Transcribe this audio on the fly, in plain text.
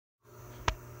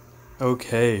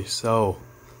Okay, so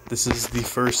this is the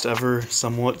first ever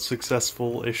somewhat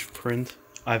successful-ish print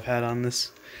I've had on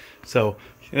this. So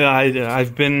yeah,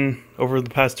 I've been, over the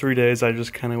past 3 days, I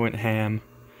just kind of went ham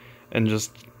and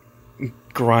just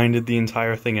grinded the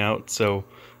entire thing out. So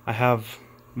I have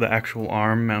the actual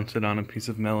arm mounted on a piece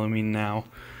of melamine now,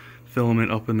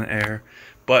 filament up in the air,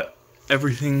 but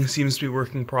everything seems to be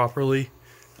working properly.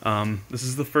 This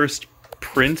is the first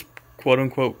print,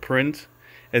 quote-unquote print.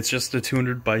 It's just a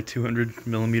 200 by 200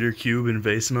 millimeter cube in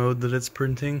vase mode that it's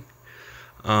printing.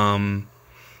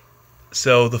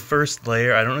 So the first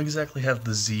layer, I don't exactly have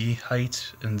the Z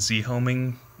height and Z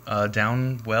homing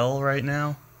down well right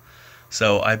now.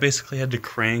 So I basically had to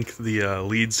crank the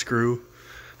lead screw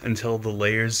until the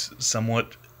layers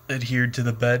somewhat adhered to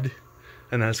the bed.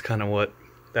 And that's kind of what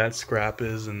that scrap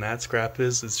is and that scrap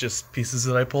is. It's just pieces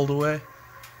that I pulled away.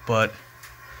 But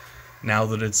now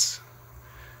that it's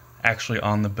actually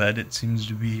on the bed, it seems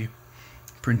to be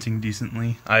printing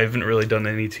decently. I haven't really done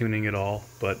any tuning at all,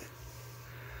 but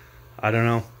I don't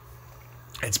know.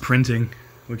 It's printing,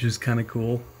 which is kind of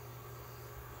cool.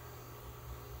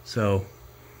 So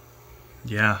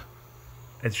yeah,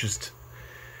 it's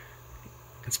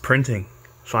printing.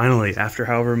 Finally, after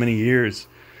however many years,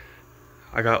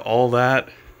 I got all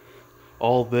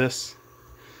this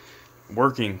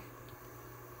working.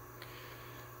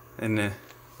 And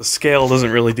the scale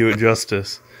doesn't really do it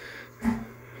justice,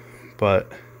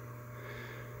 but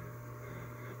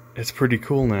it's pretty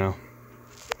cool now.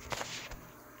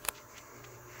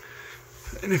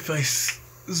 And if I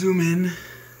zoom in,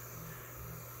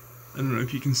 I don't know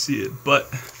if you can see it, but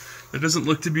there doesn't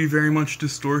look to be very much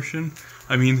distortion.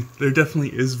 I mean, there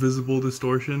definitely is visible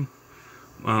distortion,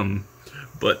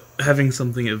 but having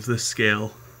something of this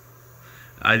scale,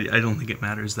 I don't think it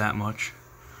matters that much.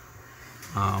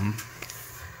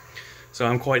 So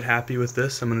I'm quite happy with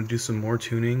this. I'm going to do some more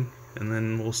tuning, and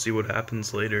then we'll see what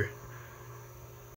happens later.